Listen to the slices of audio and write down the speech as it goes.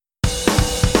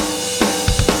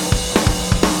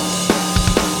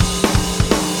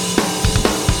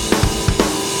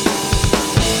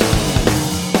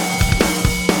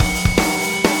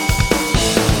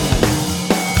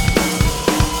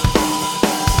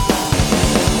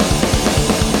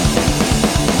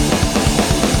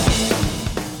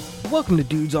Welcome to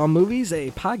Dudes on Movies, a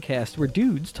podcast where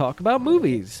dudes talk about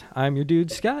movies. I'm your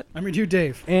dude, Scott. I'm your dude,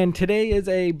 Dave. And today is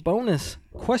a bonus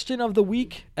question of the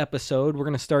week episode. We're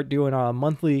going to start doing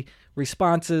monthly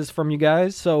responses from you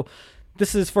guys. So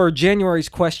this is for January's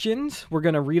questions. We're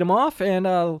going to read them off and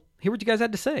hear what you guys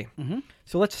had to say. Mm-hmm.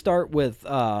 So let's start with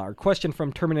our question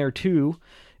from Terminator 2.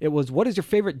 It was, what is your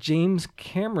favorite James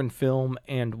Cameron film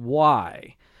and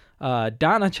why?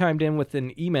 Donna chimed in with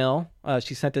an email.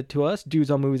 She sent it to us,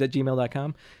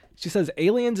 dudesonmovies@gmail.com. She says,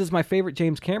 Aliens is my favorite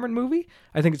James Cameron movie.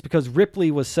 I think it's because Ripley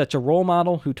was such a role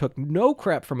model who took no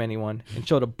crap from anyone and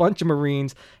showed a bunch of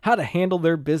Marines how to handle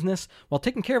their business while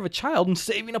taking care of a child and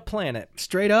saving a planet.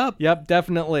 Straight up. Yep,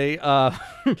 definitely.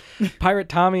 Pirate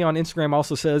Tommy on Instagram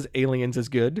also says Aliens is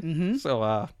good. Mm-hmm.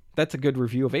 So that's a good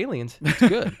review of Aliens. It's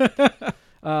good.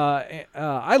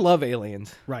 I love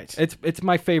Aliens. Right. It's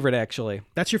my favorite, actually.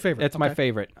 That's your favorite. It's my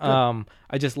favorite.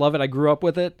 I just love it. I grew up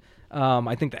with it.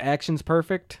 I think the action's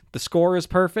perfect. The score is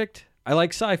perfect. I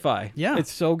like sci-fi. Yeah.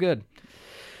 It's so good.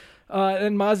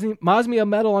 And Mosmia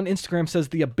Metal on Instagram says,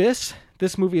 The Abyss.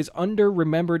 This movie is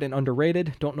under-remembered and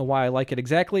underrated. Don't know why I like it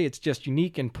exactly. It's just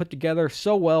unique and put together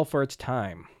so well for its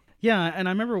time. Yeah, and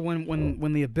I remember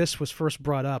when The Abyss was first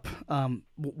brought up,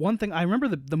 one thing, I remember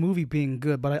the movie being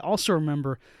good, but I also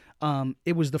remember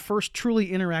it was the first truly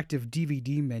interactive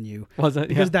DVD menu. Was it?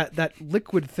 Because that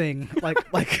liquid thing,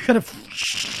 like kind of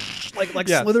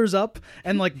Yes. slithers up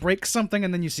and like breaks something,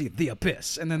 and then you see The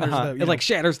Abyss, and then there's it like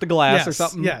shatters the glass or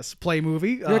something. Yes, play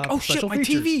movie. You're like, oh shit, my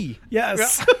features. TV.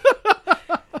 Yes.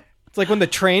 It's like when the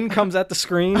train comes at the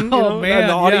screen, you Oh, know, man, and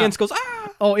the audience yeah. goes, ah!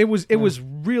 Oh, it was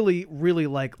really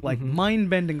like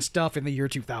mind-bending stuff in the year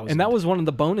 2000. And that was one of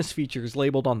the bonus features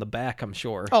labeled on the back, I'm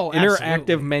sure. Oh, interactive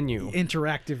absolutely. menu.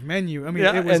 Interactive menu. I mean,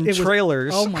 Yeah, it was and it was-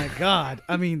 trailers. Oh my god!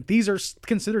 I mean, these are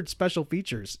considered special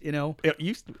features. You know,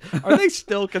 Are they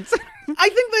still considered? I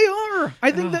think they are.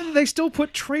 I think that they still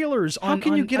put trailers on. How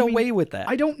can you get away with that?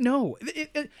 I don't know.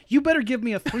 You better give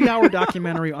me a 3-hour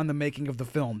documentary on the making of the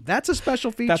film. That's a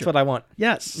special feature. That's what I want.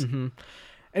 Yes. Mm-hmm.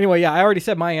 Anyway, yeah, I already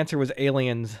said my answer was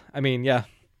Aliens. I mean, yeah.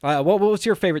 What was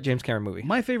your favorite James Cameron movie?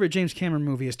 My favorite James Cameron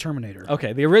movie is Terminator.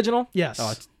 Okay, the original? Yes.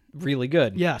 Oh, it's really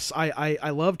good. Yes, I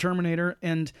love Terminator,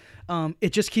 and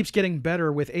it just keeps getting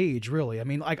better with age, really. I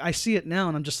mean, like, I see it now,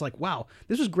 and I'm just like, wow,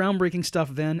 this was groundbreaking stuff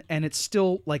then, and it's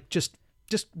still, like, just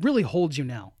really holds you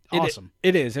now. Awesome.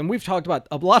 It is, and we've talked about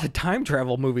a lot of time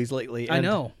travel movies lately. I And,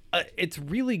 know. it's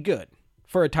really good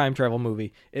for a time travel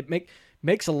movie. It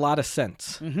makes a lot of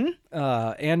sense. Mm-hmm.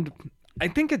 And I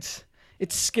think it's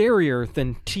scarier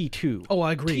than T2. Oh,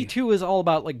 I agree. T2 is all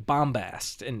about like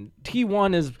bombast, and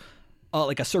T1 is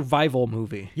like a survival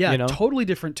movie. Yeah, you know? totally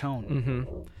different tone.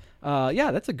 Mm-hmm.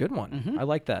 Yeah, that's a good one. I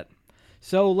like that.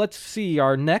 So let's see.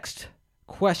 Our next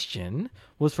question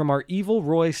was from our Evil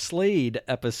Roy Slade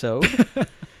episode.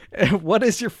 What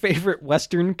is your favorite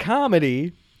Western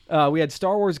comedy? We had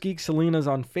Star Wars Geek Salinas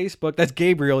on Facebook. That's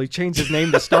Gabriel. He changed his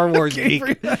name to Star Wars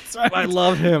Geek. That's right. I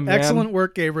love him, man. Excellent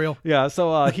work, Gabriel. Yeah,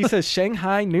 so he says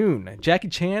Shanghai Noon, Jackie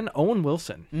Chan, Owen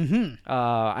Wilson. Mm-hmm.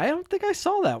 I don't think I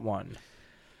saw that one.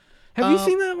 Have you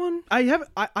seen that one? I have.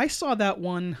 I saw that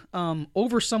one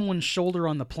over someone's shoulder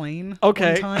on the plane.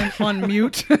 Okay. One time on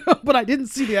mute, but I didn't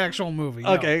see the actual movie.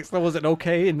 No. Okay, so was it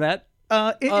okay in that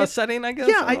setting, I guess?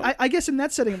 Yeah, I guess in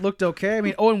that setting it looked okay. I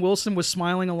mean, Owen Wilson was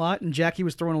smiling a lot, and Jackie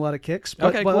was throwing a lot of kicks. But,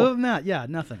 Okay, but cool. other than that, yeah,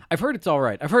 nothing. I've heard it's all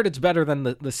right. I've heard it's better than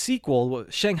the sequel,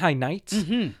 Shanghai Nights.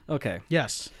 Mm-hmm. Okay.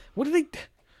 Yes. What do they...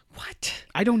 What?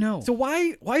 I don't know. So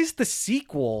why is the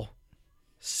sequel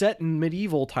set in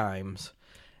medieval times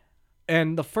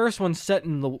and the first one set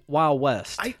in the Wild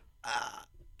West?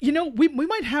 we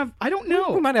might have. I don't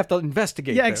know. We might have to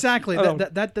investigate Yeah, this. exactly. I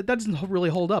don't- That doesn't really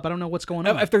hold up. I don't know what's going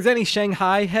on. If there's any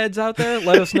Shanghai heads out there,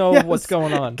 let us know Yes. what's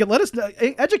going on. Let us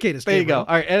educate us. There you go. Gabriel.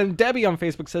 All right, and Debbie on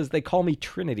Facebook says they call me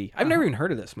Trinity. I've never even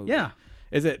heard of this movie. Yeah.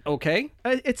 Is it okay?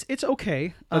 It's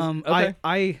okay. Okay.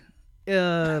 I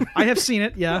have seen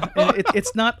it. Yeah,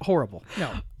 it's not horrible.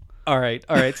 No. All right.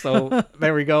 So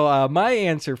there we go. My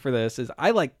answer for this is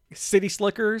I like City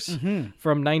Slickers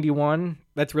from '91.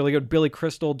 That's really good. Billy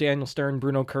Crystal, Daniel Stern,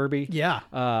 Bruno Kirby. Yeah.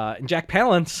 And Jack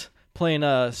Palance playing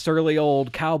a surly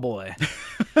old cowboy.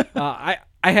 I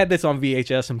had this on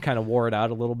VHS and kind of wore it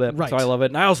out a little bit. Right. So I love it.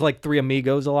 And I also like Three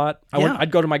Amigos a lot.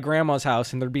 I'd go to my grandma's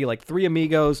house and there'd be like Three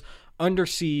Amigos, Under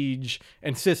Siege,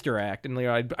 and Sister Act. And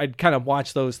I'd kind of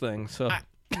watch those things. So.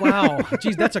 Wow.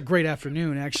 Geez, that's a great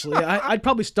afternoon, actually. I'd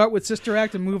probably start with Sister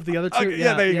Act and move the other two. Okay,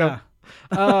 yeah, there you go.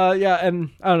 Yeah, and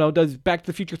I don't know, does Back to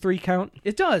the Future 3 count?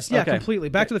 It does, yeah, Okay. completely.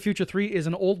 Back to the Future 3 is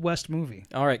an Old West movie.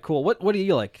 All right, cool. What do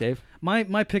you like, Dave?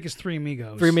 My pick is Three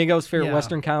Amigos. Three Amigos, favorite Yeah.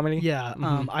 Western comedy. Yeah,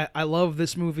 I love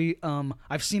this movie.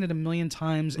 I've seen it a million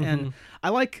times, and I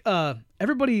like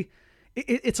everybody.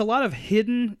 It's a lot of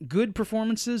hidden good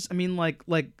performances. I mean, like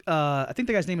I think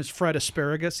the guy's name is Fred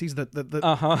Asparagus. He's the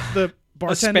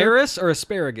bartender. Asparagus or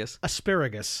asparagus?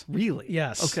 Asparagus. Really?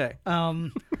 Yes. Okay.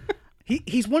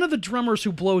 He's one of the drummers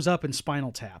who blows up in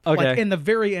Spinal Tap. Okay. Like in the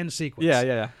very end sequence.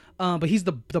 Yeah. But he's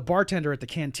the bartender at the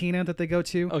cantina that they go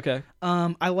to. Okay.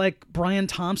 I like Brian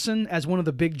Thompson as one of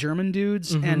the big German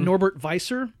dudes, and Norbert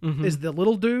Weiser is the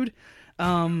little dude.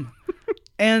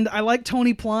 And I like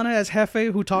Tony Plana as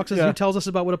Hefe, who tells us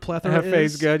about what a plethora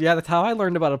Hefe's is. good. Yeah, that's how I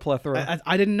learned about a plethora.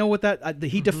 I didn't know what that.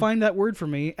 He defined that word for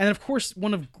me, and of course,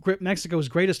 one of Mexico's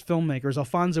greatest filmmakers,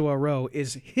 Alfonso Arau,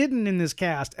 is hidden in this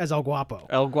cast as El Guapo.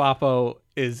 El Guapo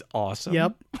is awesome.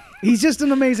 Yep, he's just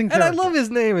an amazing And character. I love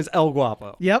his name is El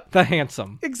Guapo. Yep, The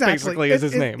Handsome. exactly. Basically is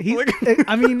his name.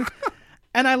 I mean,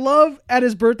 and I love at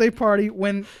his birthday party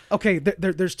when,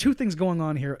 there's two things going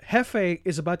on here. Jefe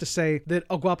is about to say that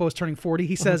El Guapo is turning 40.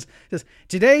 He says,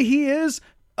 today he is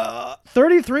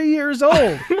 33 years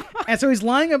old. And so he's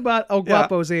lying about El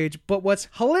Guapo's age. But what's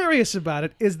hilarious about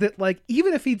it is that, like,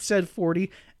 even if he'd said 40,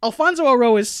 Alfonso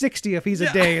Arau is 60 if he's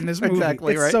a day in this movie.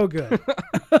 Exactly, it's right? so good.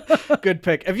 Good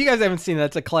pick. If you guys haven't seen that,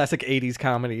 it's a classic 80s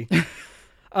comedy.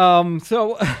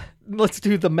 So let's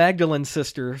do the Magdalene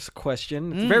sisters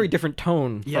question. It's a very different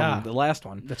tone from the last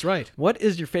one. That's right. What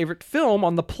is your favorite film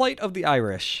on the plight of the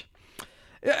Irish?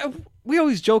 We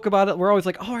always joke about it. We're always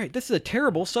like, all right, this is a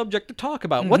terrible subject to talk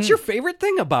about. What's your favorite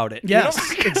thing about it? Yes,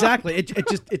 You know? exactly.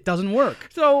 It doesn't work.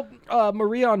 So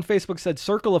Maria on Facebook said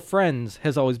Circle of Friends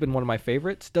has always been one of my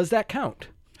favorites. Does that count?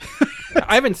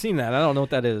 I haven't seen that. I don't know what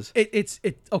that is.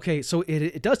 Okay. So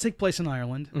it does take place in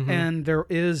Ireland, and there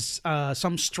is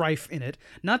some strife in it.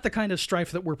 Not the kind of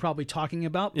strife that we're probably talking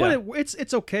about, but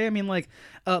it's okay. I mean, like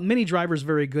Minnie Driver's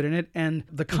very good in it, and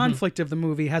the conflict of the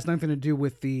movie has nothing to do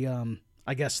with the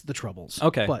I guess the Troubles.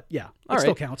 Okay. But yeah, All it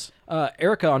still right. counts.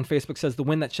 Erica on Facebook says The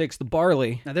Wind That Shakes the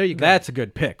Barley. Now there you go. That's a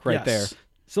good pick right there. Yes.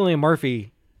 Cillian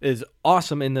Murphy is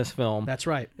awesome in this film. That's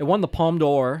right. It won the Palme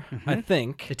d'Or, I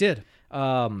think. It did.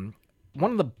 One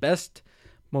of the best,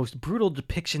 most brutal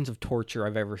depictions of torture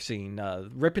I've ever seen.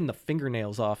 Ripping the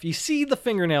fingernails off. You see the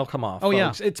fingernail come off. Oh,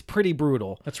 folks. yeah. It's pretty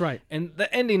brutal. That's right. And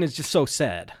the ending is just so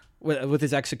sad with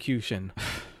his execution.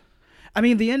 I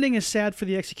mean, the ending is sad for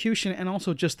the execution, and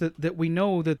also just that we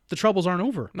know that the Troubles aren't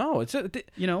over. No,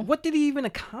 You know? what did he even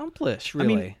accomplish?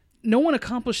 Really? I mean, no one has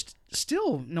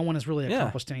really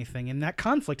accomplished anything, and that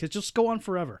conflict has just go on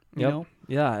forever. You know?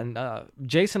 Yeah, and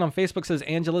Jason on Facebook says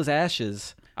Angela's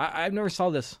Ashes. I never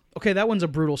saw this. Okay, that one's a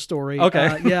brutal story.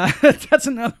 Okay. Yeah, that's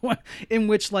another one in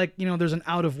which, like, you know, there's an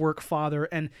out-of-work father,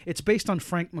 and it's based on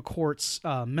Frank McCourt's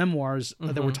memoirs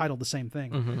that were titled the same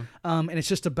thing. And it's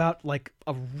just about, like,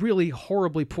 a really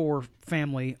horribly poor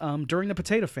family during the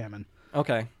potato famine.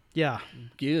 Okay. Yeah.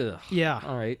 Yeah.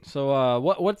 All right. So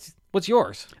what's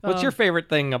yours? What's your favorite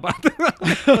thing about this?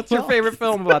 What's your favorite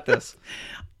film about this?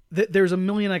 There's a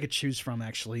million I could choose from,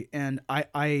 actually, and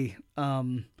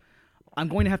I'm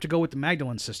going to have to go with the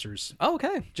Magdalene sisters. Oh,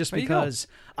 okay. Just There you because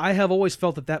I have always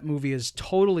felt that movie is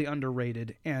totally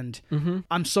underrated, and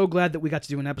I'm so glad that we got to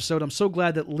do an episode. I'm so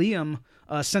glad that Liam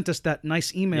sent us that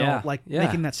nice email,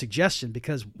 making that suggestion,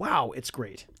 because wow, it's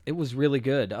great. It was really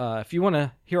good. If you want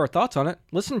to hear our thoughts on it,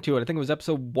 listen to it. I think it was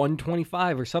episode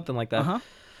 125 or something like that.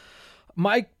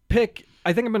 My pick,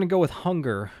 I think I'm going to go with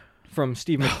Hunger from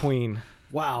Steve McQueen.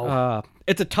 Wow.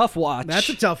 It's a tough watch. That's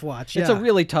a tough watch. Yeah. It's a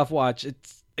really tough watch.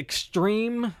 It's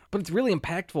extreme, but it's really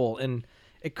impactful, and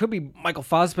it could be Michael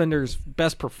Fassbender's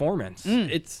best performance.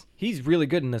 He's really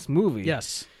good in this movie.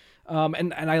 Yes.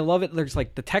 And I love it. There's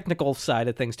like the technical side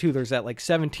of things too. There's that like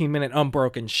 17-minute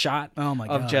unbroken shot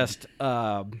of just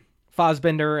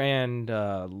Fassbender and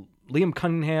Liam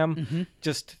Cunningham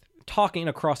just talking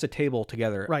across a table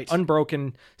together. Right.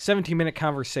 Unbroken 17-minute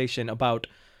conversation about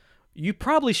you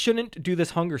probably shouldn't do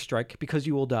this hunger strike because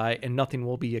you will die and nothing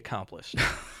will be accomplished.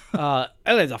 That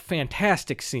is a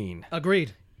fantastic scene.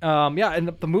 Agreed.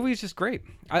 And the movie is just great.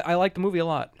 I like the movie a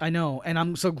lot. I know, and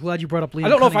I'm so glad you brought up Liam I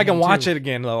don't know if I can Cunningham, watch too. it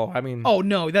again, though. I mean... Oh,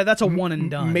 no, that's a one and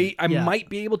done. I might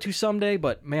be able to someday,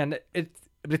 but man,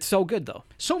 it's so good, though.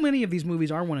 So many of these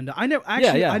movies are one and done. I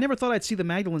never thought I'd see the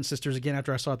Magdalene sisters again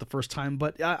after I saw it the first time,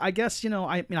 but I guess,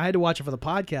 I had to watch it for the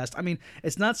podcast. I mean,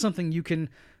 it's not something you can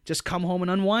just come home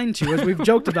and unwind to, as we've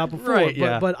joked about before. Right,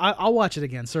 yeah. But I'll watch it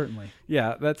again, certainly.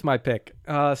 Yeah, that's my pick.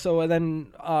 So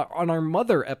then on our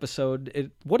Mother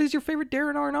episode, what is your favorite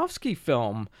Darren Aronofsky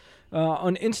film?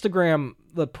 On Instagram,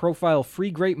 the profile Free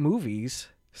Great Movies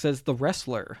says The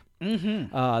Wrestler.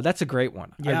 That's a great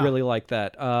one. Yeah. I really like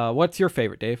that. What's your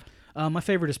favorite, Dave? My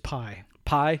favorite is Pi.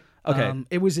 Pi? Okay.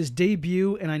 It was his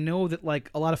debut, and I know that like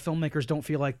a lot of filmmakers don't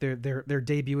feel like their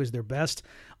debut is their best.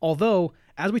 Although,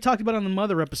 as we talked about on the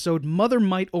Mother episode, Mother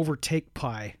might overtake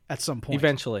Pi at some point.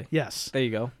 Eventually. Yes. There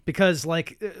you go. Because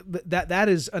like that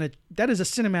is a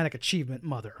cinematic achievement,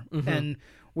 Mother. And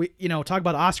we talk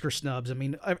about Oscar snubs. I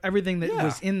mean, everything that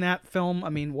was in that film. I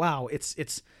mean, wow, it's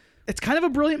kind of a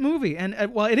brilliant movie, and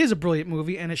well, it is a brilliant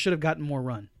movie, and it should have gotten more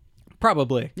run.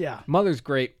 Probably. Yeah. Mother's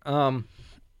great.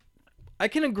 I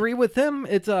can agree with him.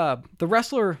 It's The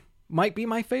Wrestler might be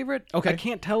my favorite. Okay. I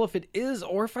can't tell if it is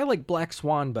or if I like Black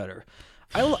Swan better.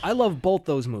 I love both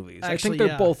those movies. Actually, I think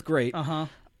they're both great. Uh-huh.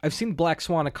 I've seen Black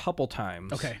Swan a couple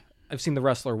times. Okay. I've seen The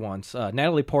Wrestler once.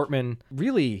 Natalie Portman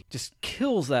really just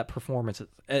kills that performance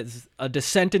as a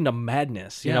descent into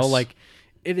madness. You know, Yes. like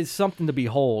it is something to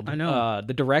behold. I know.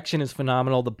 The direction is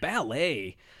phenomenal. The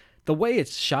ballet, the way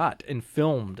it's shot and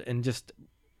filmed and just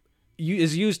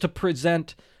is used to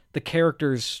present the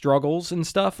characters' struggles and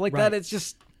stuff like that.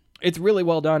 It's really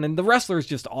well done. And The Wrestler is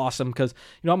just awesome because,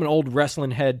 I'm an old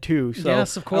wrestling head too. So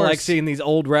Yes, of I like course. seeing these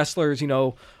old wrestlers,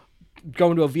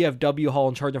 going to a VFW hall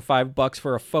and charging $5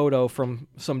 for a photo from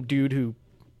some dude who,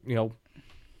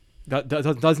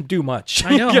 doesn't do much.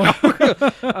 I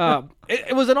know.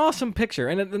 It was an awesome picture.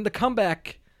 And then the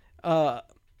comeback,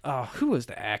 who was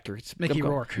the actor? It's Mickey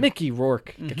Rourke. Mickey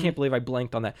Rourke. I can't believe I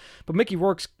blanked on that. But Mickey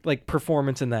Rourke's like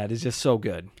performance in that is just so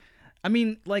good. I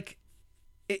mean, like,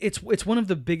 it's one of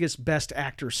the biggest, best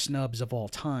actor snubs of all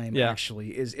time. Yeah.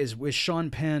 Actually, is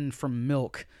Sean Penn from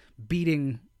Milk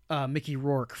beating Mickey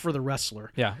Rourke for The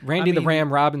Wrestler. Yeah, Randy the mean,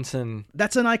 Ram Robinson.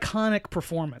 That's an iconic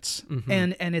performance,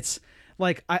 and it's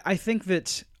like I think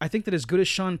that as good as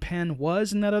Sean Penn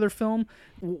was in that other film,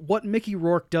 what Mickey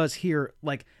Rourke does here,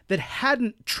 like that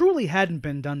truly hadn't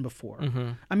been done before.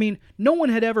 I mean, no one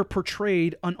had ever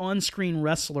portrayed an on-screen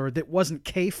wrestler that wasn't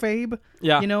kayfabe.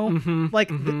 Yeah.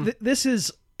 This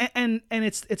is. And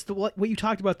it's what you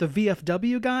talked about, the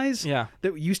VFW guys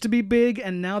that used to be big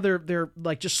and now they're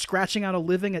like just scratching out a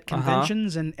living at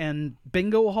conventions and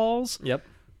bingo halls. Yep.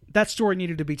 That story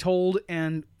needed to be told,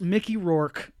 and Mickey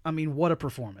Rourke, I mean, what a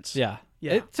performance. Yeah.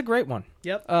 Yeah. It's a great one.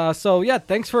 Yep.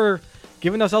 Thanks for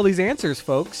giving us all these answers,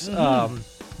 folks.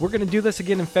 We're going to do this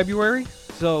again in February.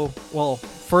 So,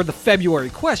 for the February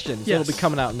questions, Yes. it'll be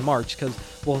coming out in March because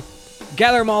we'll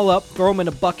gather them all up, throw them in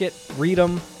a bucket, read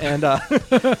them, and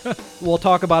we'll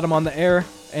talk about them on the air.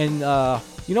 And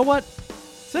you know what?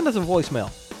 Send us a voicemail,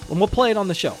 and we'll play it on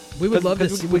the show. We would love to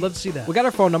Because see, we'd love to see that. We got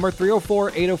our phone number,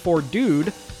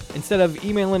 304-804-DUDE. Instead of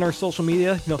emailing our social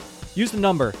media, use the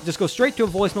number. Just go straight to a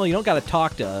voicemail. You don't got to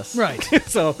talk to us. Right.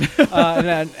 So,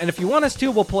 and if you want us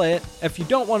to, we'll play it. If you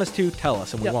don't want us to, tell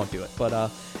us, and we Yep. won't do it. But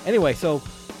anyway, so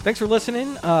thanks for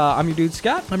listening. I'm your dude,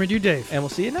 Scott. I'm your dude, Dave. And we'll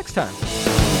see you next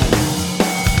time.